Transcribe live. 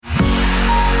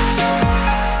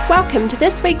Welcome to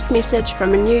this week's message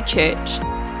from Renew Church.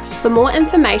 For more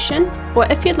information, or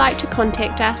if you'd like to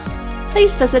contact us,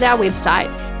 please visit our website,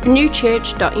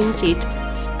 renewchurch.nz.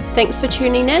 Thanks for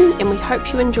tuning in, and we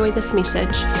hope you enjoy this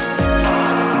message.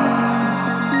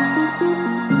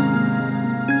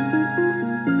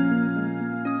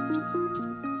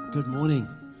 Good morning,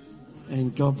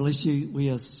 and God bless you. We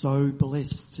are so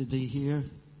blessed to be here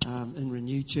in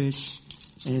Renew Church.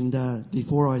 And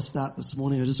before I start this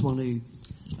morning, I just want to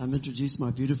introduce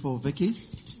my beautiful Vicky,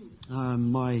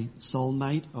 my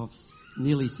soulmate of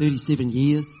nearly 37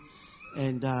 years.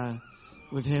 And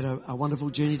we've had a wonderful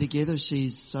journey together.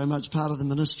 She's so much part of the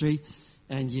ministry,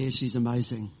 and yeah, she's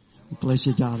amazing. Bless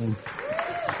you, darling.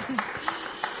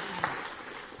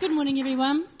 Good morning,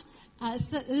 everyone.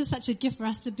 It is such a gift for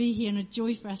us to be here, and a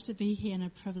joy for us to be here, and a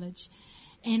privilege.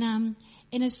 And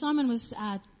as Simon was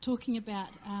talking about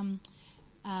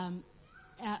our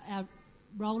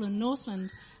role in Northland,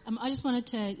 I just wanted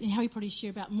to, and Howie probably share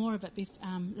about more of it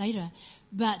later,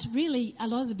 but really a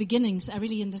lot of the beginnings are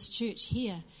really in this church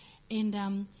here.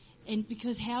 And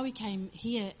because Howie came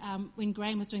here when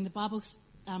Graham was doing the Bible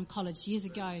college years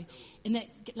ago, and that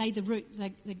laid the root,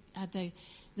 the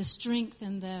strength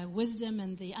and the wisdom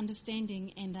and the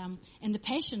understanding and the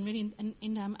passion really.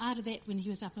 And out of that, when he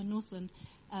was up in Northland,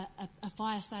 a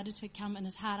fire started to come in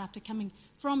his heart after coming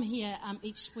from here.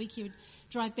 Each week he would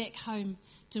drive back home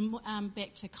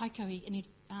back to Kaikohe, and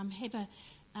he'd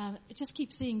just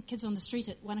keep seeing kids on the street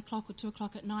at 1 o'clock or 2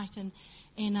 o'clock at night,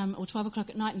 or 12 o'clock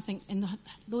at night, and the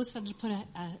Lord started to put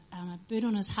a burden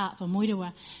on his heart for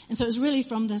Moirawa. And so it was really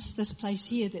from this place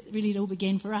here that really it all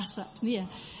began for us up there.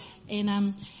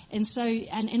 And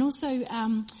also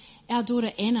our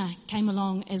daughter Anna came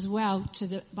along as well to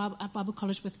the Bible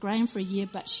college with Graham for a year,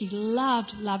 but she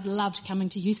loved coming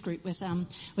to youth group with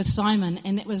Simon,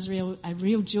 and that was a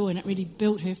real joy, and it really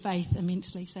built her faith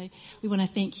immensely. So we want to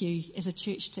thank you as a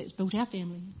church that's built our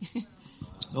family.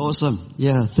 Awesome.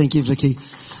 Yeah, thank you, Vicky.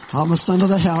 I'm a son of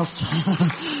the house.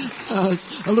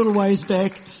 It's a little ways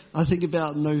back, I think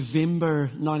about November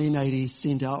 1980,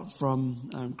 sent out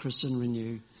from Christian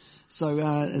Renew. So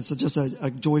it's just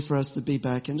a joy for us to be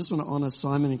back. And just want to honour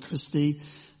Simon and Christy,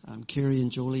 Kerry and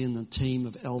Julie and the team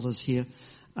of elders here.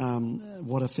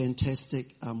 What a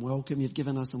fantastic welcome you've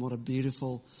given us, and what a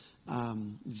beautiful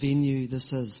venue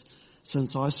this is.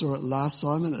 Since I saw it last,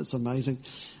 Simon, it's amazing.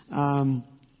 All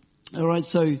right,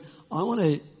 so I want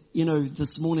to,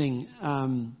 this morning,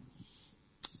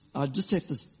 I just have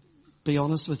to be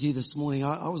honest with you this morning.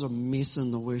 I was a mess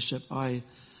in the worship.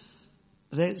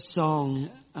 That song,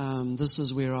 This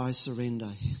Is Where I Surrender,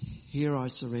 Here I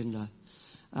Surrender.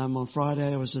 On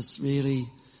Friday I was just really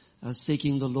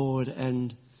seeking the Lord,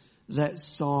 and that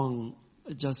song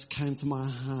just came to my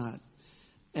heart.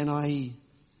 And I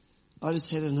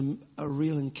just had a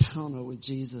real encounter with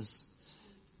Jesus.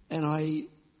 And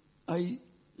I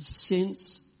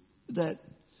sense that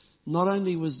not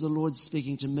only was the Lord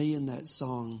speaking to me in that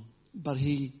song, but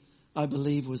He, I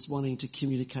believe, was wanting to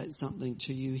communicate something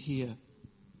to you here.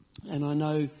 And I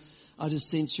know, I just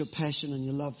sense your passion and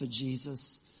your love for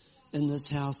Jesus in this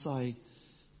house. I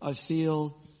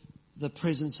feel the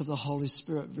presence of the Holy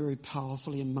Spirit very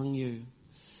powerfully among you.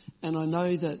 And I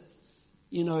know that,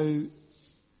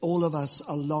 all of us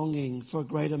are longing for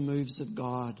greater moves of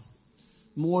God,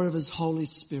 more of His Holy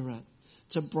Spirit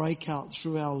to break out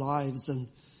through our lives and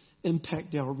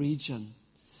impact our region.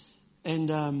 And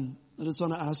I just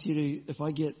want to ask you to, if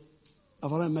I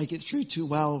don't make it through too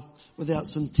well without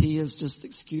some tears, just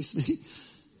excuse me.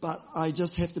 But I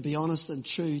just have to be honest and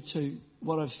true to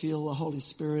what I feel the Holy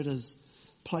Spirit is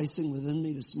placing within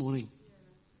me this morning.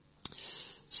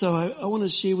 So I want to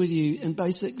share with you, and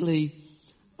basically,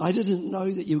 I didn't know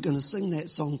that you were going to sing that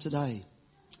song today.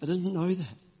 I didn't know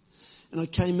that. And I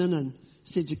came in and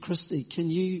said to Christy,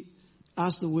 can you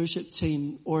ask the worship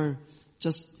team, or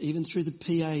just even through the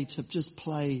PA, to just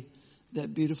play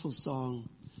that beautiful song,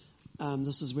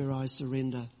 This Is Where I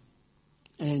Surrender.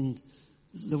 And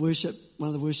one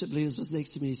of the worship leaders was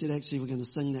next to me. He said, actually, we're going to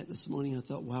sing that this morning. I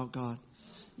thought, wow, God,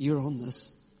 you're on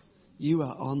this. You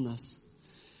are on this.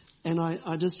 And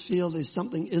I just feel there's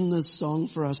something in this song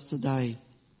for us today.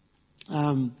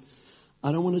 I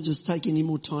don't want to just take any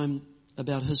more time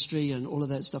about history and all of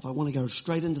that stuff. I want to go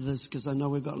straight into this because I know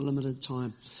we've got limited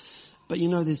time. But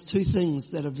there's two things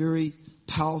that are very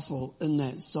powerful in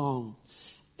that song.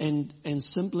 And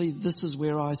simply, this is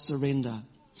where I surrender.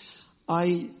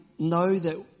 I know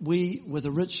that we, with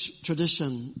a rich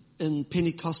tradition in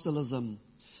Pentecostalism,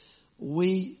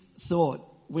 we thought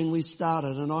when we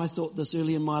started, and I thought this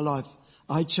early in my life,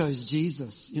 I chose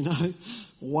Jesus,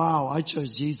 Wow, I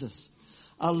chose Jesus.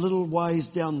 a little ways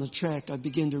down the track, I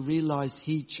began to realize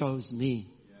He chose me.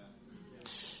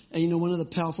 And you know, one of the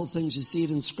powerful things, you see it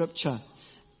in Scripture,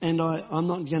 and I'm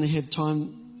not going to have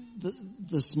time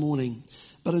this morning,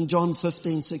 but in John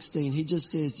 15:16, He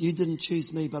just says, you didn't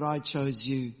choose me, but I chose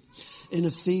you. In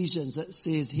Ephesians, it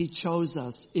says He chose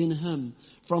us in Him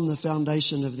from the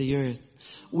foundation of the earth.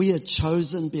 We are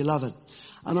chosen, beloved.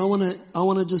 And I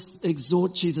want to just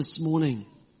exhort you this morning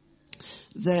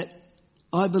that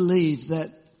I believe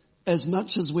that as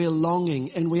much as we're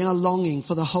longing, and we are longing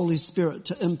for the Holy Spirit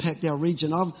to impact our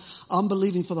region, I'm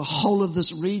believing for the whole of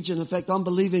this region. In fact, I'm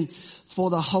believing for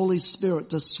the Holy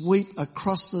Spirit to sweep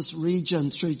across this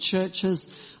region through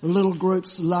churches, little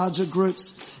groups, larger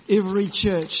groups. Every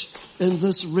church in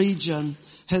this region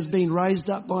has been raised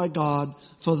up by God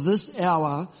for this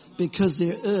hour, because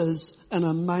there is an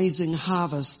amazing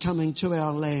harvest coming to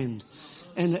our land.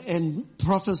 And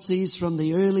prophecies from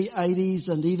the early 80s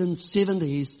and even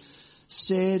 70s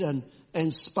said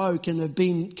and spoke and have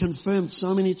been confirmed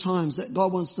so many times that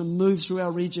God wants to move through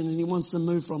our region, and He wants to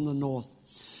move from the north.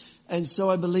 And so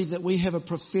I believe that we have a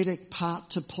prophetic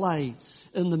part to play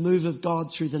in the move of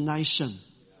God through the nation.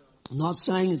 I'm not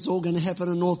saying it's all going to happen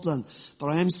in Northland, but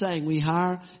I am saying we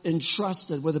are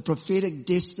entrusted with a prophetic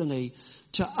destiny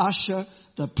to usher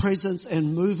the presence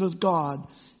and move of God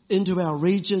into our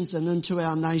regions and into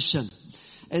our nation.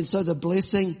 And so the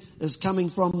blessing is coming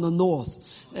from the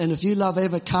north. And if you love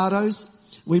avocados,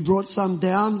 we brought some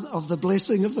down of the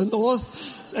blessing of the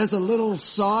north as a little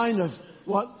sign of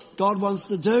what God wants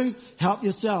to do. Help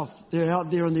yourself. They're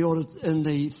out there in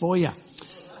the foyer.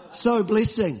 So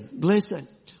blessing.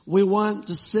 We want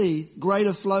to see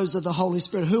greater flows of the Holy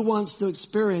Spirit. Who wants to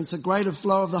experience a greater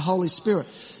flow of the Holy Spirit?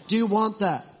 Do you want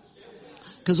that?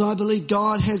 Because I believe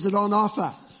God has it on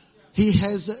offer.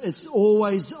 It's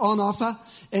always on offer,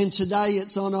 and today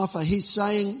it's on offer. He's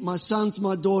saying, my sons,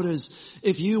 my daughters,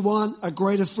 if you want a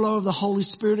greater flow of the Holy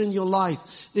Spirit in your life,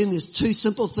 then there's two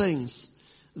simple things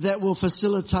that will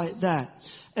facilitate that.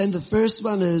 And the first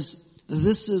one is,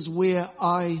 this is where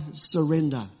I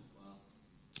surrender.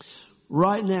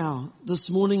 Right now,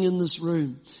 this morning in this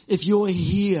room, if you're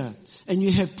here and you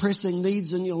have pressing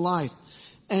needs in your life,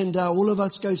 and all of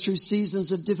us go through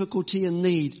seasons of difficulty and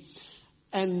need,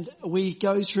 and we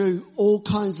go through all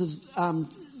kinds of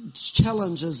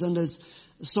challenges, and as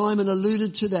Simon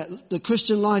alluded to that, the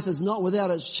Christian life is not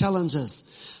without its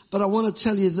challenges. But I want to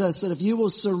tell you this, that if you will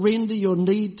surrender your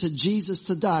need to Jesus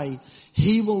today,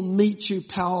 He will meet you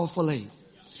powerfully.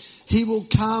 He will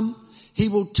come, He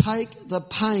will take the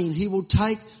pain, He will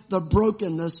take the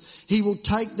brokenness, He will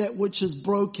take that which is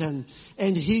broken,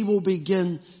 and He will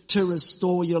begin to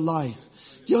restore your life.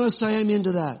 Do you want to say amen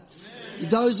to that?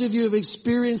 Those of you who have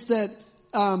experienced that,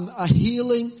 a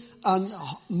healing and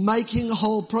making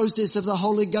whole process of the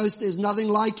Holy Ghost, there's nothing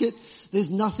like it. There's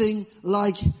nothing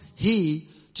like He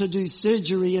to do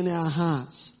surgery in our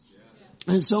hearts.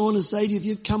 And so I want to say to you, if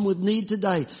you've come with need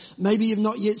today, maybe you've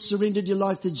not yet surrendered your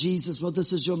life to Jesus, well,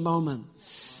 this is your moment.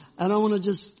 And I want to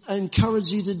just encourage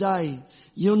you today.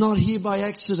 You're not here by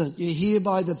accident. You're here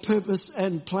by the purpose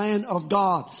and plan of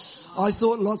God. I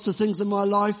thought lots of things in my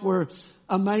life were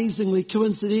amazingly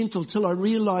coincidental till I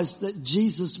realized that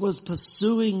Jesus was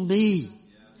pursuing me.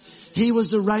 He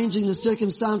was arranging the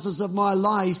circumstances of my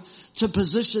life to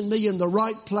position me in the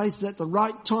right place at the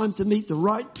right time to meet the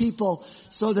right people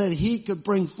so that He could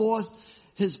bring forth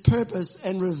His purpose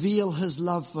and reveal His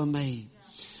love for me.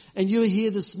 And you're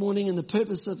here this morning in the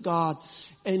purpose of God,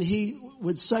 and He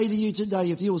would say to you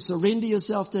today, if you will surrender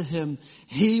yourself to Him,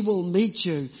 He will meet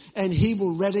you and He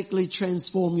will radically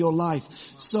transform your life.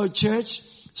 So church,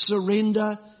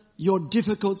 surrender your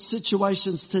difficult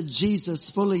situations to Jesus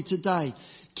fully today.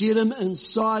 Get Him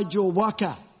inside your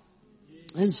waka,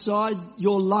 inside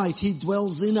your life. He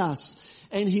dwells in us,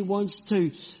 and He wants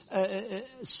to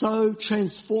so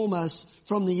transform us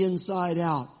from the inside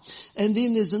out. And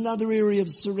then there's another area of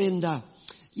surrender.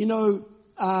 You know,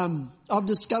 I've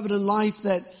discovered in life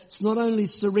that it's not only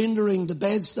surrendering the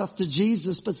bad stuff to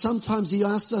Jesus, but sometimes He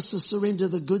asks us to surrender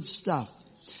the good stuff.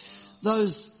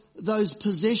 Those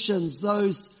possessions,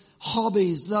 those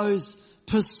hobbies, those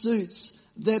pursuits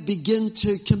that begin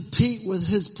to compete with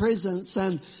His presence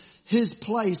and His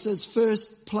place as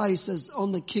first place as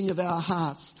on the King of our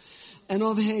hearts. And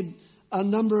I've had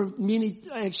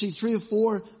actually 3 or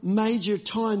 4 major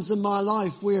times in my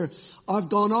life where I've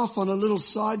gone off on a little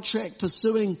sidetrack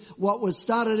pursuing what was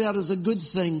started out as a good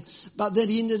thing, but that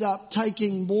ended up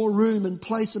taking more room and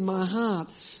place in my heart.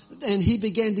 And He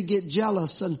began to get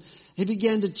jealous, and He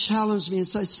began to challenge me and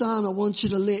say, son, I want you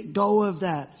to let go of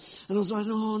that. And I was like,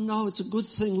 oh no, it's a good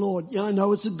thing, Lord. Yeah, I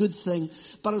know it's a good thing,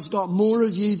 but it's got more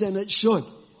of you than it should.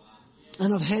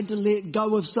 And I've had to let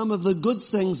go of some of the good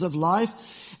things of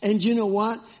life. And you know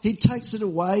what? He takes it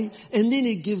away and then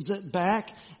he gives it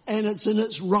back and it's in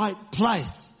its right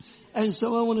place. And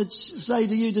so I want to say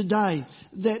to you today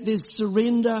that there's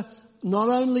surrender not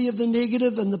only of the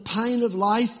negative and the pain of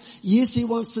life. Yes, he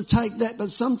wants to take that, but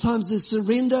sometimes there's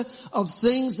surrender of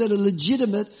things that are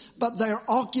legitimate, but they're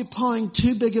occupying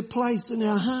too big a place in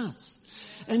our hearts.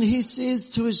 And he says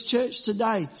to his church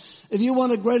today, if you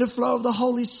want a greater flow of the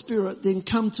Holy Spirit, then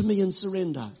come to me and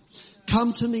surrender.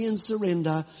 Come to me and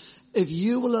surrender. If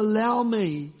you will allow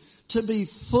me to be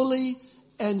fully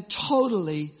and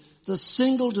totally the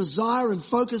single desire and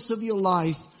focus of your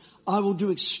life, I will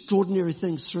do extraordinary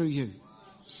things through you.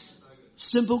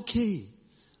 Simple key,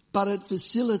 but it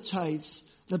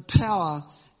facilitates the power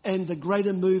and the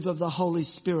greater move of the Holy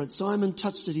Spirit. Simon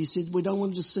touched it. He said, we don't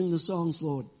want to just sing the songs,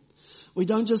 Lord. We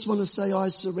don't just want to say, I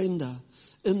surrender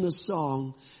in the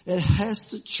song. It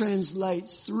has to translate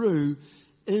through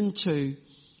into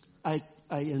a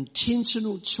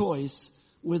intentional choice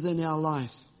within our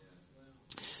life.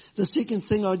 The second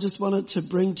thing I just wanted to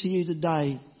bring to you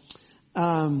today,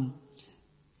 and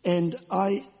as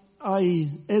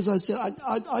I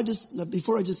said,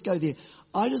 before I just go there,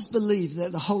 I just believe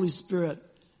that the Holy Spirit,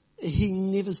 He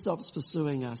never stops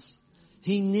pursuing us.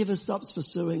 He never stops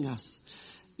pursuing us.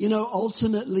 You know,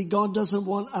 ultimately God doesn't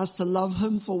want us to love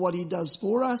Him for what He does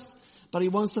for us, but He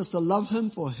wants us to love Him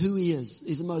for who He is.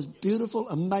 He's the most beautiful,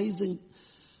 amazing,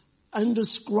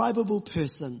 indescribable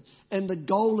person. And the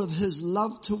goal of His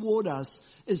love toward us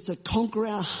is to conquer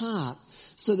our heart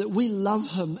so that we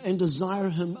love Him and desire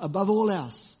Him above all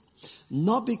else.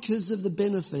 Not because of the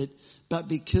benefit, but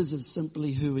because of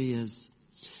simply who He is.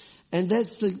 And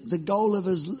that's the goal of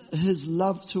His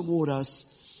love toward us.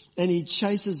 And He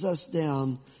chases us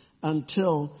down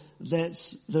until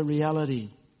that's the reality.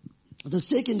 The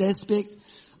second aspect,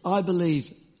 I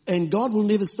believe, and God will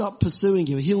never stop pursuing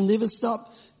you. He'll never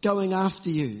stop going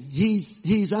after you.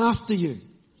 He's after you.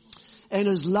 And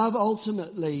His love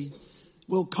ultimately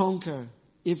will conquer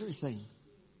everything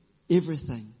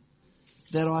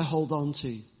that I hold on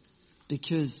to.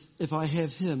 Because if I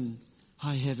have Him,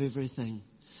 I have everything.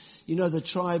 You know, the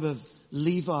tribe of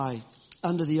Levi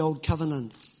under the old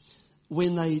covenant,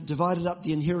 when they divided up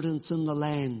the inheritance in the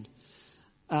land,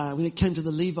 when it came to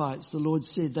the Levites, the Lord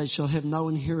said they shall have no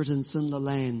inheritance in the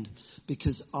land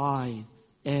because I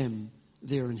am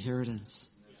their inheritance.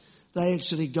 They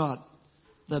actually got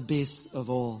the best of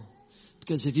all.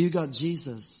 Because if you got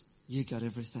Jesus, you got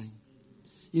everything.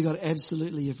 You got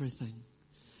absolutely everything.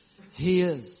 He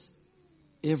is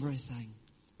everything.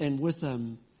 And with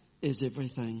Him is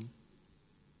everything.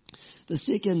 The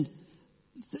second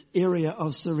area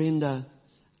of surrender,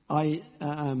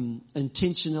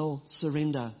 intentional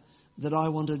surrender, that I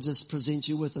want to just present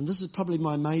you with, and this is probably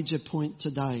my major point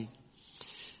today,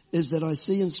 is that I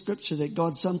see in Scripture that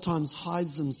God sometimes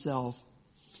hides Himself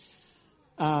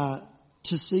to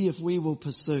see if we will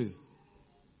pursue.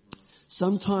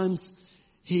 Sometimes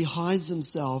He hides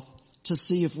Himself to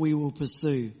see if we will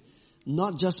pursue.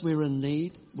 Not just when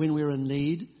we're in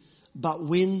need, but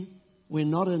when we're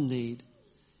not in need.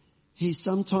 He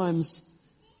sometimes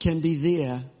can be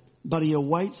there, but He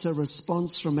awaits a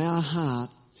response from our heart.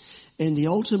 And the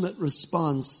ultimate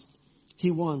response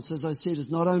He wants, as I said, is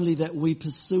not only that we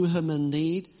pursue Him in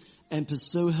need and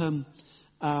pursue Him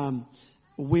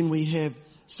when we have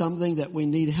something that we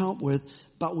need help with,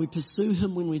 but we pursue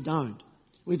Him when we don't.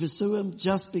 We pursue Him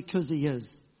just because He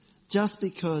is. Just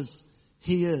because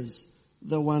He is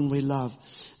the one we love.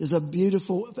 There's a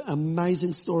beautiful,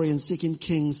 amazing story in 2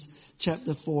 Kings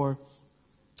chapter 4,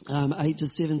 8 to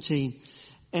 17.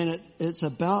 And it's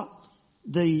about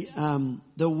the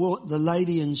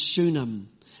lady in Shunem.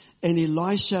 And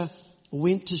Elisha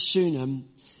went to Shunem,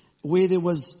 where there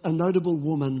was a notable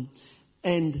woman,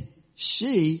 and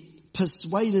she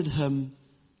persuaded him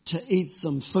to eat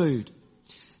some food.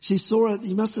 She saw it,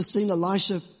 you must have seen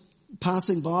Elisha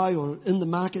passing by or in the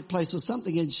marketplace or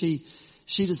something, and she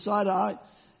decided,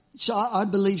 I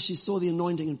believe she saw the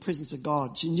anointing and presence of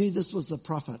God. She knew this was the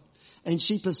prophet. And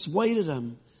she persuaded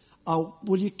him, oh,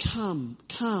 will you come?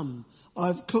 Come.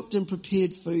 I've cooked and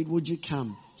prepared food. Would you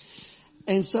come?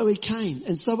 And so he came.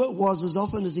 And so it was, as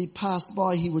often as he passed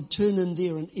by, he would turn in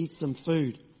there and eat some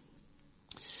food.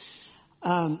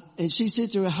 And she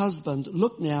said to her husband,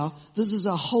 look now, this is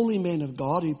a holy man of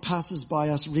God who passes by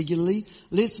us regularly.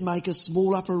 Let's make a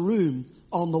small upper room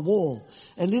on the wall,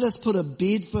 and let us put a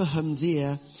bed for him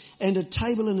there, and a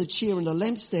table and a chair and a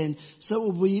lampstand, so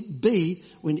it will be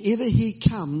whenever he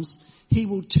comes, he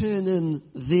will turn in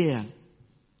there.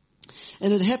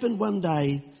 And it happened one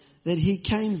day that he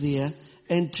came there,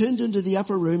 and turned into the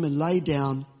upper room and lay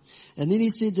down. And then he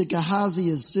said to Gehazi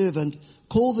his servant,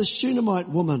 call the Shunammite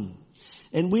woman.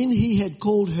 And when he had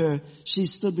called her, she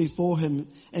stood before him,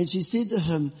 and she said to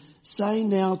him, say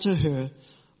now to her,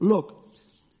 look,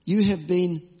 you have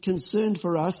been concerned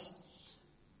for us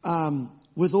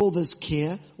with all this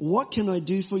care. What can I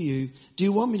do for you? Do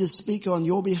you want me to speak on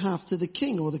your behalf to the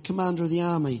king or the commander of the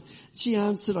army? She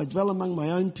answered, I dwell among my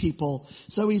own people.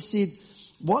 So he said,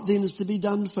 what then is to be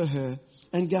done for her?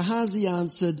 And Gehazi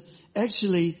answered,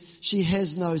 actually, she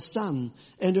has no son,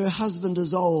 and her husband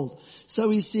is old. So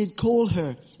he said, call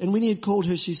her. And when he had called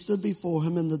her, she stood before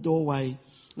him in the doorway.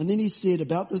 And then he said,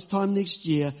 about this time next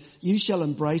year, you shall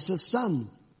embrace a son.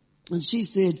 And she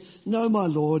said, no, my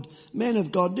lord, man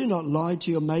of God, do not lie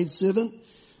to your maidservant.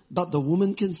 But the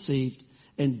woman conceived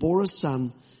and bore a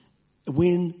son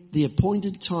when the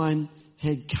appointed time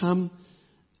had come,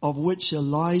 of which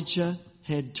Elijah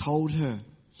had told her.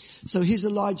 So here's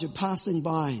Elijah passing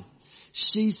by.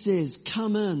 She says,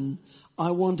 come in,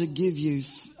 I want to give you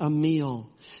a meal.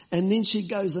 And then she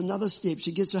goes another step.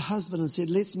 She gets her husband and said,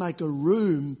 let's make a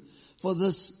room for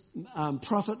this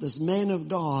prophet, this man of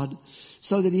God,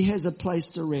 so that he has a place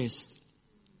to rest.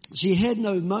 She had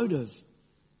no motive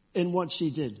in what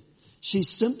she did. She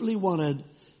simply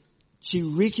she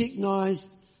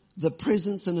recognized the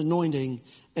presence and anointing,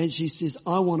 and she says,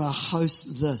 I want to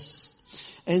host this.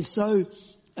 And so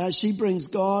she brings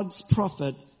God's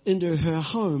prophet into her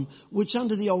home, which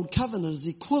under the old covenant is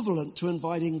equivalent to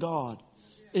inviting God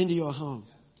into your home.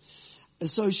 And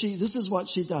so this is what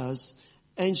she does.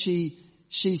 And she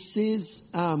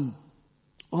says, I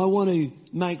want to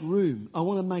make room. I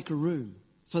want to make a room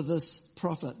for this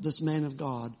prophet, this man of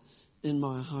God in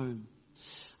my home.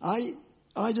 I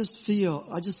just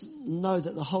know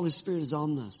that the Holy Spirit is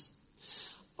on this.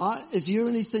 If you're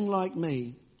anything like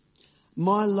me,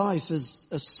 my life is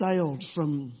assailed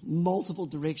from multiple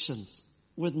directions,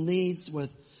 with needs,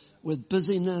 with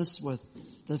busyness, with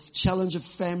the challenge of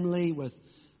family,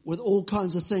 with all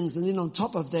kinds of things. And then on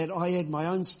top of that, I add my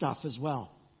own stuff as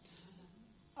well.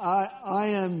 I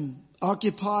am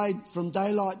occupied from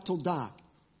daylight till dark.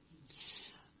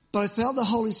 But I felt the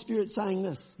Holy Spirit saying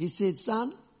this. He said,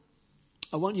 son,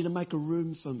 I want you to make a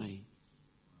room for me.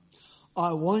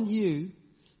 I want you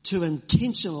to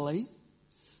intentionally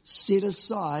set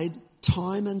aside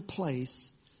time and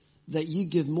place that you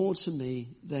give more to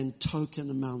me than token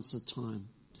amounts of time.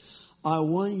 I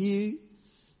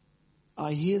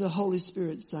hear the Holy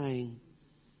Spirit saying,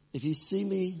 if you see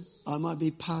me, I might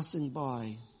be passing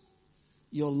by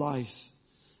your life.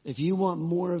 If you want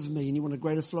more of me and you want a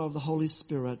greater flow of the Holy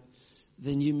Spirit,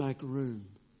 then you make room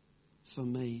for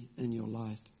me in your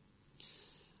life.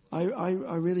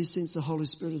 I really sense the Holy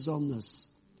Spirit is on this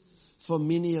for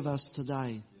many of us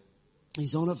today.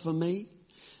 He's on it for me,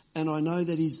 and I know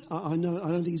that I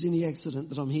don't think it's any accident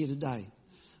that I'm here today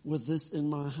with this in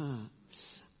my heart.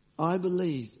 I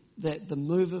believe that the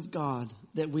move of God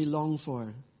that we long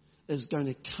for is going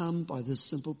to come by this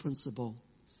simple principle.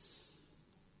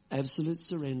 Absolute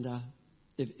surrender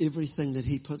of everything that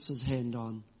he puts his hand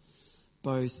on,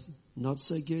 both not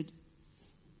so good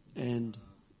and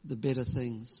the better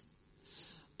things.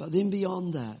 But then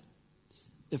beyond that,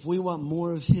 if we want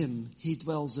more of him, he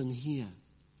dwells in here.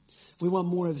 If we want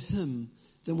more of him,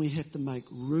 then we have to make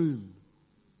room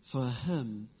for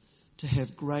him to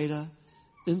have greater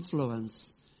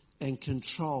influence and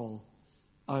control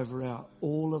over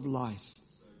all of life.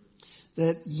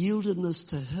 That yieldedness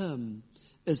to him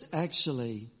is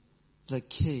actually the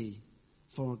key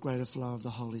for a greater flow of the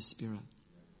Holy Spirit.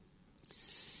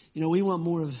 You know, we want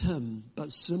more of him, but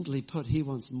simply put, he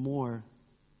wants more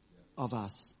of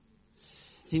us.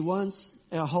 He wants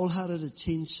our wholehearted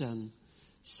attention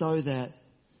so that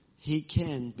he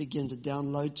can begin to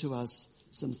download to us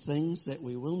some things that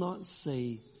we will not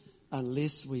see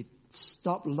unless we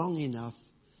stop long enough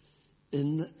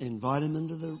invite him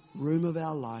into the room of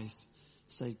our life.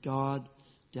 Say, God,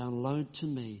 download to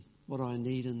me what I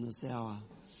need in this hour.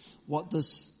 What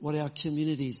our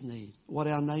communities need, what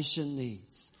our nation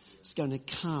needs. It's going to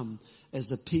come as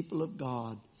the people of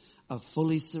God are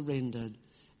fully surrendered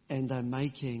and they're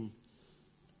making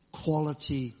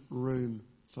quality room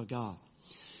for God.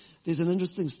 There's an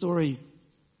interesting story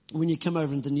when you come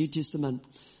over into the New Testament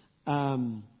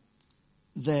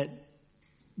that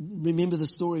remember the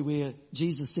story where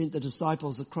Jesus sent the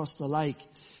disciples across the lake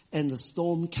and the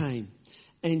storm came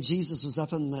and Jesus was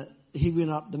he went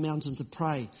up the mountain to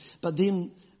pray. But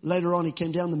then later on he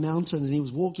came down the mountain and he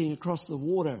was walking across the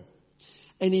water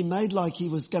and he made like he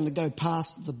was going to go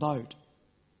past the boat.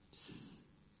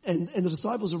 And the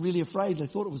disciples were really afraid. They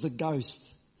thought it was a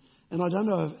ghost. And I don't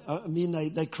know,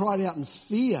 they cried out in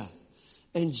fear,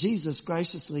 and Jesus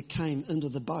graciously came into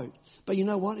the boat. But you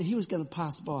know what? He was going to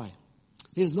pass by.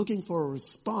 He was looking for a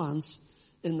response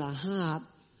in the heart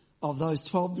of those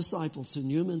 12 disciples who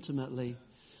knew him intimately,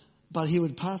 but he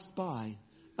would pass by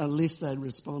unless they'd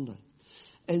responded.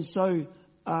 And so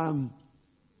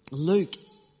Luke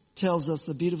tells us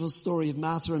the beautiful story of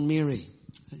Martha and Mary.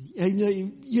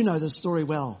 You know the story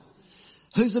well.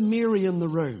 Who's a Mary in the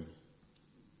room?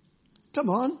 Come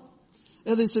on.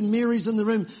 Are there some Marys in the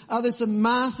room? Are there some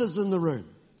Marthas in the room?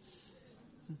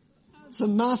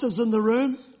 Some Marthas in the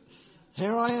room?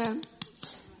 Here I am.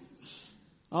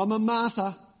 I'm a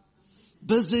Martha.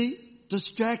 Busy,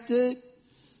 distracted,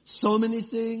 so many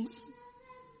things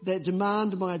that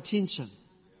demand my attention.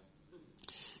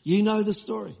 You know the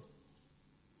story.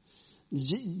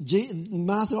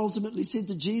 Martha ultimately said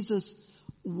to Jesus,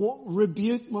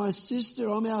 rebuke my sister.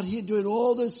 I'm out here doing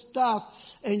all this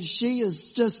stuff and she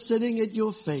is just sitting at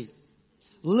your feet,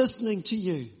 listening to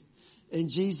you. And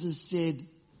Jesus said,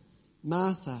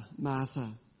 Martha,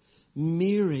 Martha,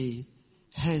 Mary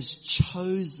has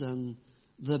chosen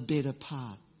the better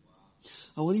part.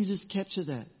 I want you to just capture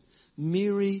that.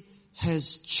 Mary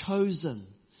has chosen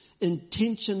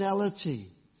intentionality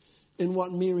in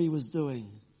what Mary was doing.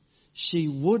 She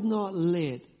would not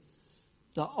let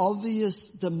the obvious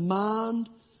demand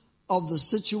of the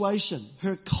situation,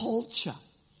 her culture,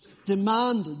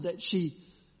 demanded that she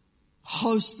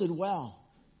hosted well.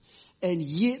 And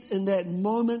yet in that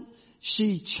moment,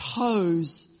 she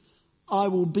chose, I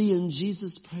will be in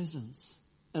Jesus' presence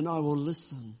and I will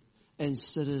listen and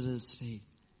sit at his feet.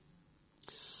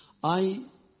 I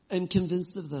am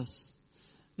convinced of this,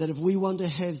 that if we want to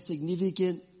have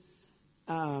significant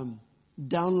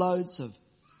downloads of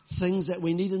things that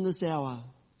we need in this hour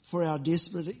for our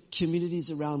desperate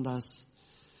communities around us,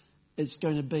 it's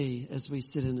going to be as we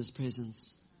sit in his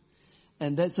presence.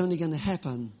 And that's only going to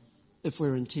happen if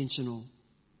we're intentional.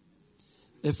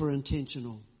 If we're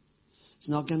intentional. It's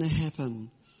not going to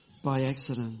happen by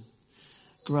accident.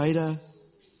 Greater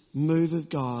move of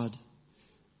God,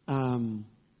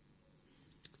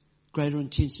 greater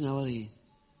intentionality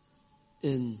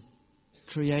in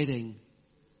creating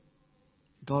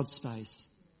God's space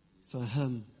for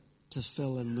him to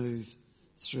fill and move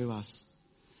through us.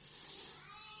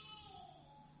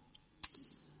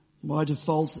 My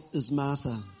default is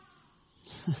Martha.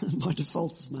 My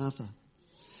default is Martha.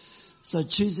 So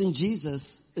choosing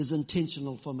Jesus is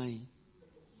intentional for me.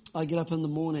 I get up in the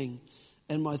morning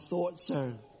and my thoughts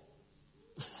are,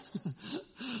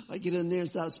 I get in there and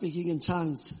start speaking in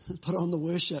tongues, put on the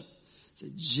worship. Say,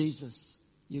 Jesus,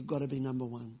 you've got to be number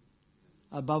one.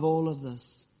 Above all of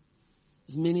this,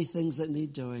 there's many things that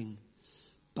need doing,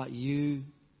 but you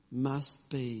must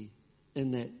be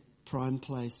in that prime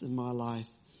place in my life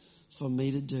for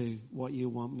me to do what you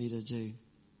want me to do.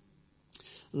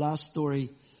 Last story,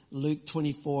 Luke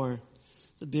 24,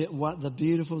 the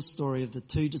beautiful story of the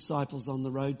two disciples on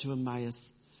the road to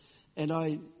Emmaus. And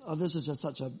this is just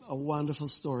such a wonderful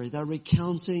story. They're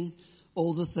recounting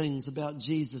all the things about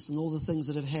Jesus and all the things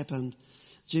that have happened.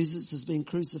 Jesus has been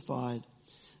crucified.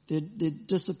 They're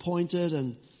disappointed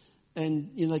and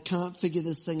can't figure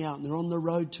this thing out. And they're on the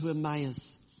road to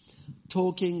Emmaus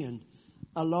talking, and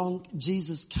along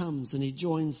Jesus comes and he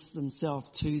joins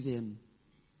himself to them.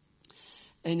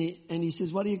 And he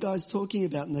says, what are you guys talking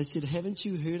about? And they said, haven't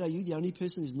you heard? Are you the only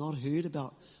person who's not heard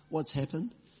about what's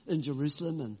happened in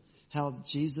Jerusalem and how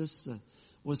Jesus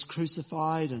was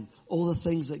crucified and all the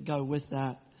things that go with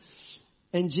that?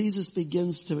 And Jesus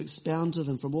begins to expound to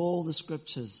them from all the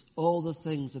scriptures, all the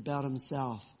things about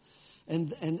himself.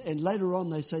 And later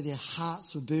on they say their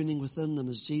hearts were burning within them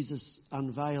as Jesus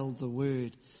unveiled the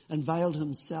word, unveiled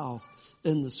himself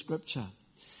in the scripture.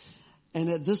 And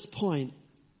at this point,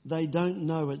 they don't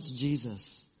know it's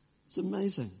Jesus. It's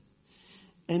amazing.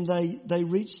 And they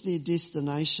reach their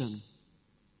destination,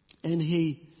 and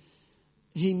he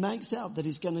makes out that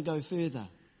he's going to go further.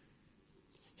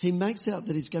 He makes out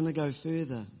that he's going to go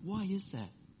further. Why is that?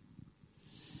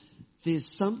 There's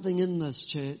something in this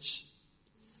church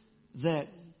that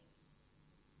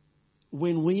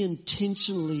when we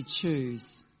intentionally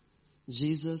choose,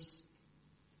 Jesus,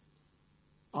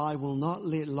 I will not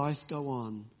let life go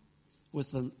on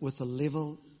with the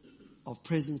level of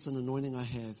presence and anointing I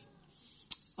have.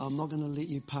 I'm not going to let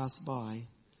you pass by.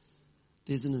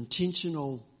 There's an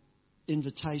intentional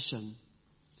invitation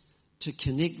to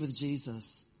connect with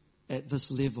Jesus at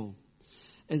this level.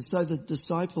 And so the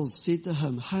disciples said to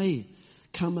him, hey,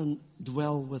 come and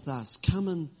dwell with us. Come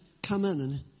in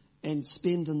and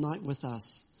spend the night with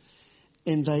us.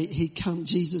 And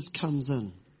Jesus comes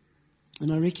in.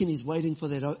 And I reckon he's waiting for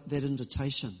that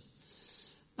invitation.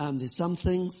 There's some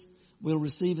things we'll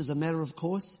receive as a matter of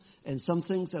course, and some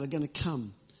things that are going to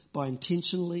come by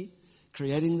intentionally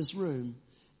creating this room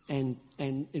and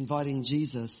inviting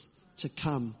Jesus to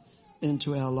come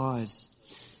into our lives.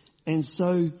 And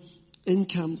so in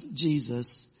comes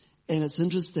Jesus, and it's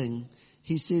interesting.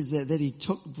 He says that he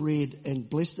took bread and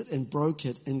blessed it and broke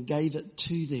it and gave it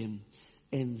to them,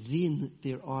 and then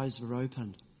their eyes were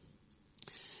opened.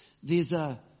 There's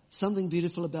something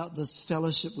beautiful about this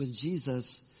fellowship with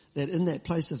Jesus, that in that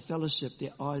place of fellowship,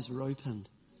 their eyes were opened.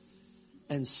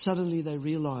 And suddenly they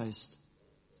realized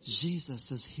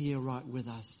Jesus is here right with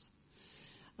us.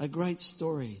 A great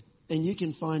story. And you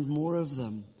can find more of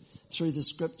them through the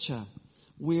scripture,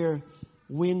 where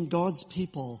when God's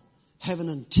people have an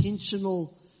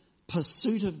intentional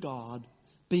pursuit of God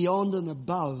beyond and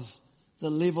above the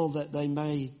level that they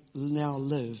may now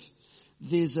live,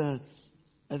 there's a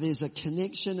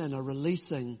connection and a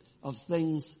releasing of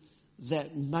things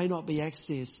that may not be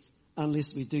accessed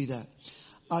unless we do that.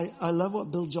 I love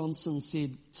what Bill Johnson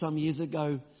said some years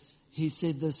ago. He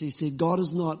said this, he said, God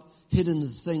has not hidden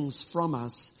things from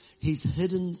us, he's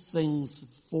hidden things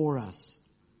for us.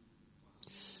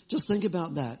 Just think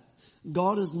about that.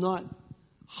 God is not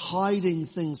hiding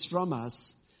things from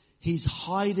us, he's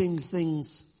hiding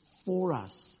things for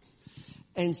us.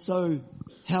 And so,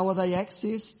 how are they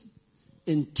accessed?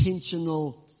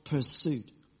 Intentional pursuit.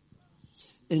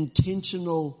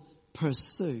 Intentional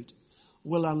pursuit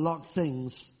will unlock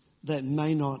things that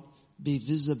may not be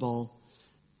visible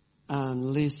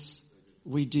unless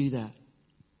we do that.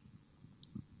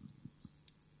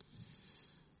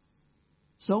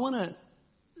 So I want to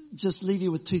just leave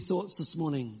you with two thoughts this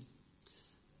morning.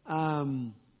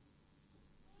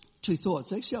 Two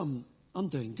thoughts. Actually, I'm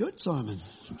doing good, Simon.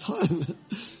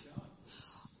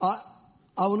 I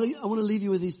want to leave you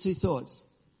with these two thoughts.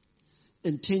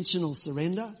 Intentional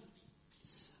surrender,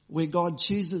 where God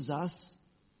chooses us.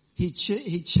 He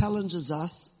challenges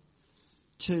us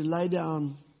to lay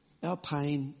down our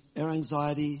pain, our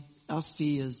anxiety, our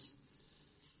fears,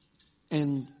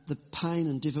 and the pain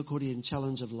and difficulty and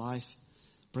challenge of life.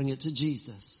 Bring it to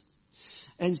Jesus.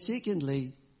 And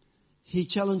secondly, he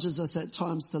challenges us at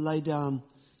times to lay down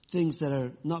things that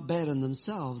are not bad in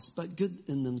themselves, but good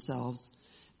in themselves.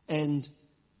 And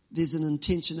there's an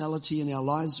intentionality in our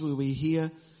lives where we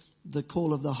hear the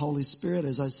call of the Holy Spirit.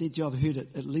 As I said to you, I've heard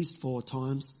it at least 4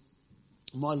 times.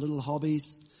 My little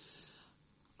hobbies.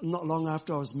 Not long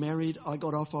after I was married, I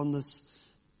got off on this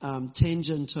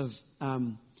tangent of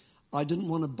I didn't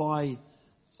want to buy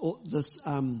this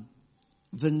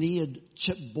veneered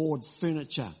chipboard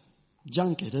furniture.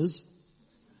 Junk it is.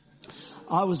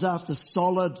 I was after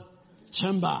solid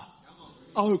timber,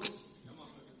 oak.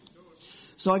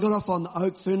 So I got off on the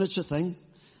oak furniture thing,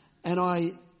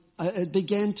 and it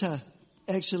began to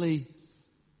actually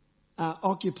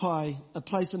occupy a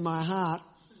place in my heart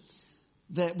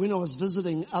that when I was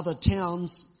visiting other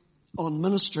towns on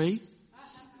ministry,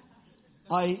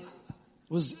 I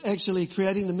was actually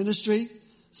creating the ministry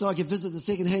so I could visit the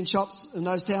second-hand shops in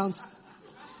those towns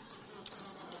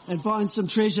and find some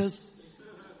treasures.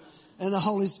 And the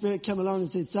Holy Spirit came along and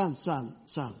said, son.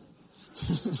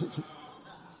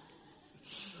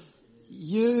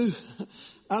 You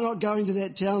are not going to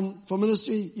that town for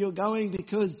ministry. You're going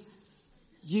because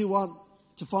you want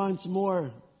to find some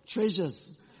more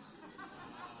treasures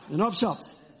in op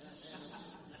shops.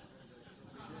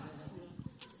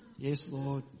 Yes,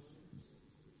 Lord.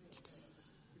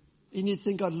 And you'd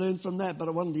think I'd learn from that, but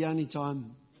it wasn't the only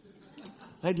time.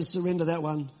 I had to surrender that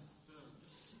one.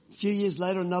 A few years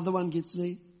later, another one gets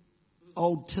me.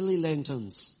 Old Tilly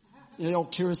lanterns. You know, the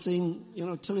old kerosene,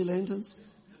 Tilly lanterns.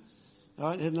 All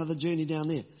right, had another journey down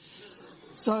there.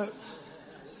 So,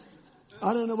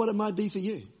 I don't know what it might be for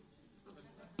you.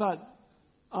 But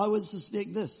I would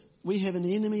suspect this. We have an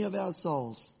enemy of our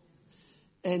souls.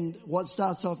 And what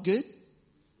starts off good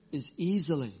is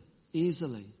easily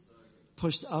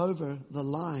pushed over the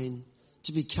line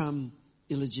to become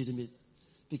illegitimate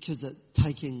because it's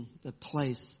taking the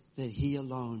place that he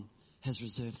alone has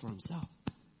reserved for himself.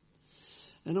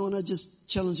 And I want to just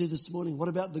challenge you this morning. What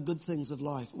about the good things of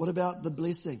life? What about the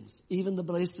blessings? Even the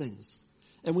blessings.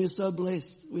 And we're so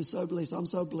blessed. I'm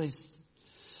so blessed.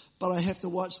 But I have to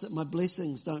watch that my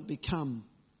blessings don't become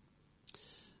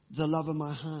the love of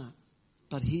my heart.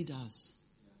 But he does.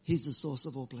 He's the source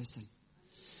of all blessing.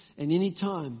 And any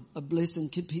time a blessing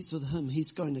competes with him,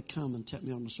 he's going to come and tap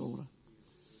me on the shoulder.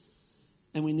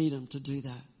 And we need him to do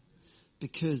that.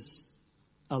 Because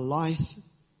a life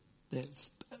that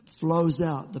flows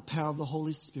out the power of the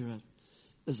Holy Spirit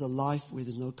is a life where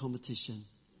there's no competition.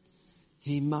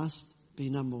 He must be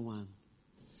number one.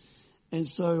 And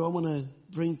so I want to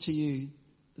bring to you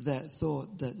that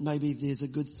thought that maybe there's a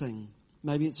good thing.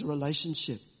 Maybe it's a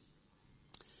relationship.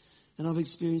 And I've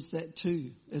experienced that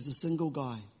too as a single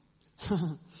guy.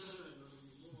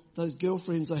 Those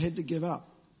girlfriends I had to give up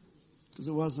because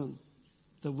it wasn't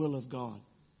the will of God.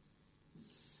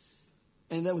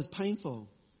 And that was painful.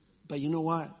 But you know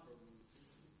what?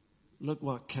 Look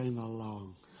what came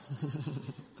along.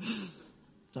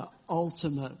 The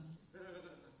ultimate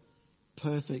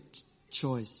perfect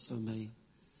choice for me.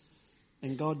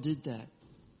 And God did that.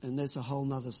 And that's a whole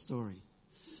nother story.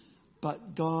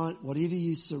 But God, whatever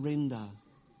you surrender,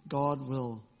 God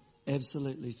will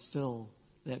absolutely fill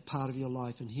that part of your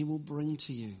life, and He will bring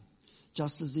to you.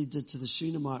 Just as He did to the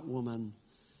Shunammite woman,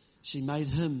 she made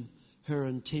Him her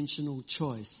intentional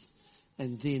choice,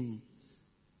 and then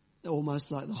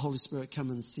almost like the Holy Spirit come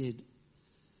and said,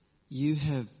 you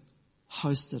have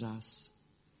hosted us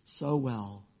so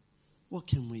well. What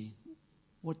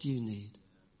do you need?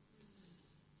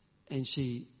 And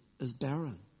she is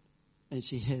barren, and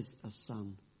she has a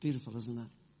son. Beautiful, isn't it?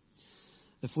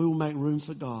 If we will make room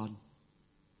for God,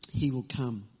 He will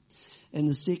come. And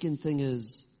the second thing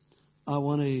is, I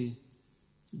want to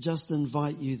just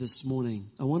invite you this morning.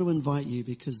 I want to invite you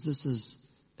because this is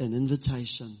an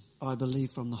invitation, I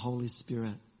believe, from the Holy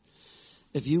Spirit.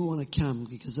 If you want to come,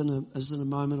 because in a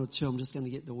moment or two, I'm just going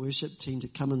to get the worship team to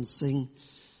come and sing.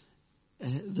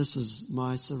 This is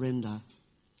my surrender.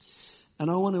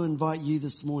 And I want to invite you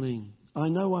this morning. I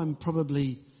know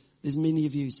there's many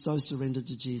of you so surrendered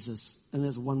to Jesus, and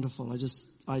that's wonderful.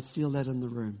 I feel that in the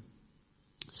room.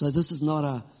 So this is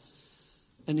not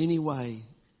in any way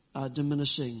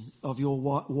diminishing of your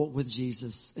walk with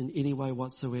Jesus in any way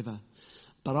whatsoever.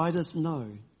 But I just know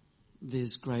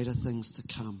there's greater things to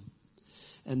come.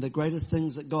 And the greater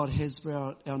things that God has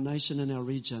for our nation and our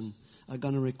region are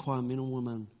going to require men and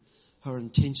women who are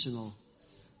intentional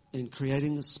in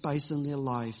creating a space in their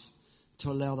life to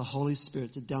allow the Holy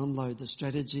Spirit to download the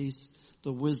strategies,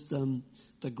 the wisdom,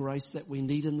 the grace that we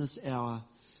need in this hour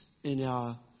in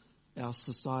our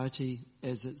society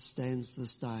as it stands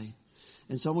this day.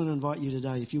 And so I want to invite you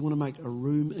today, if you want to make a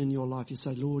room in your life, you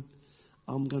say, Lord,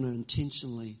 I'm going to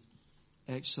intentionally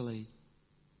actually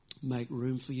make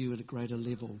room for you at a greater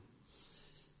level.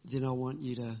 Then I want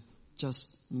you to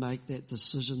just make that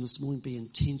decision this morning, be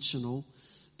intentional,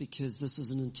 because this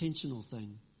is an intentional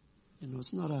thing. You know,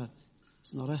 it's not a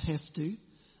have to,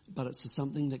 but it's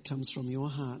something that comes from your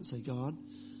heart. Say, God,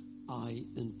 I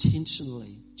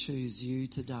intentionally choose you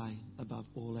today above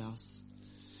all else.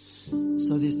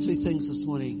 So there's two things this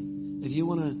morning. If you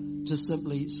want to just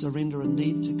simply surrender a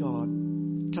need to God,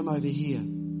 come over here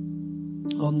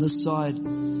on this side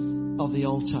of the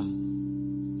altar.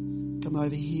 Come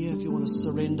over here if you want to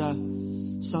surrender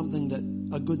something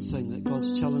a good thing that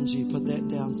God's challenged you. Put that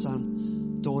down,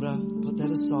 son, daughter, put that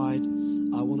aside.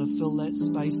 I want to fill that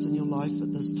space in your life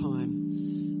at this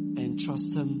time and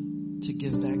trust Him to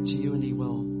give back to you, and He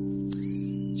will. Do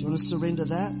you want to surrender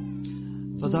that?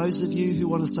 For those of you who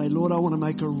want to say, Lord, I want to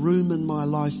make a room in my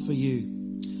life for you.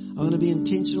 I'm going to be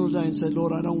intentional today and say,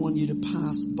 Lord, I don't want you to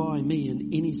pass by me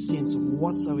in any sense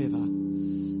whatsoever.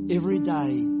 Every day,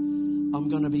 I'm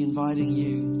going to be inviting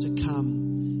you to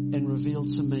come and reveal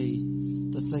to me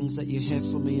the things that you have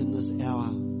for me in this hour.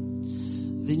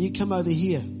 Then you come over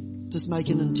here. Just make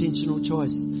an intentional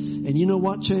choice. And you know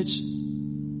what, church?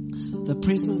 The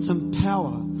presence and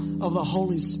power of the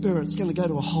Holy Spirit is going to go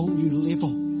to a whole new level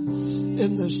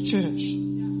in this church.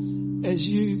 As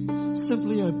you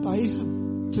simply obey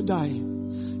Him today,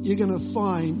 you're going to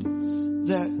find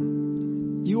that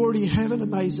you already have an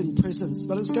amazing presence,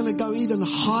 but it's going to go even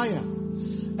higher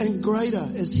and greater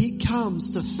as He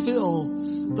comes to fill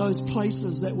those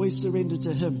places that we surrender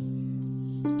to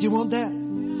Him. Do you want that?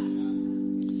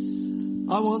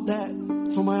 I want that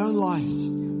for my own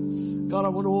life. God, I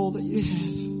want all that you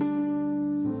have.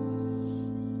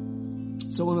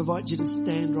 So I want to invite you to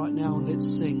stand right now and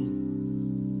let's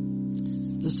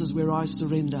sing. This is where I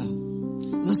surrender.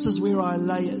 This is where I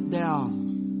lay it down.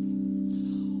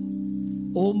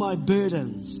 All my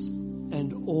burdens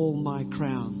and all my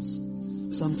crowns.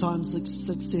 Sometimes the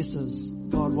successes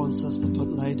God wants us to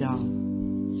lay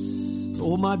down. So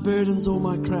all my burdens, all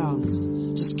my crowns.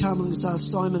 Just come and just ask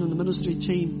Simon and the ministry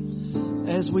team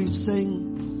as we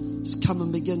sing. Just come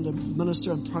and begin to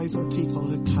minister and pray for people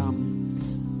who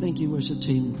come. Thank you, worship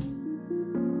team.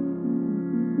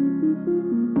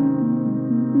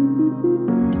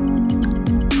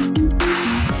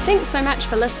 Thanks so much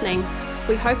for listening.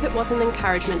 We hope it was an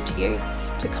encouragement to you.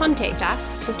 To contact us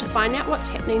or to find out what's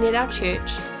happening at our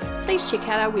church, please check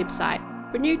out our website,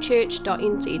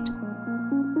 renewchurch.nz.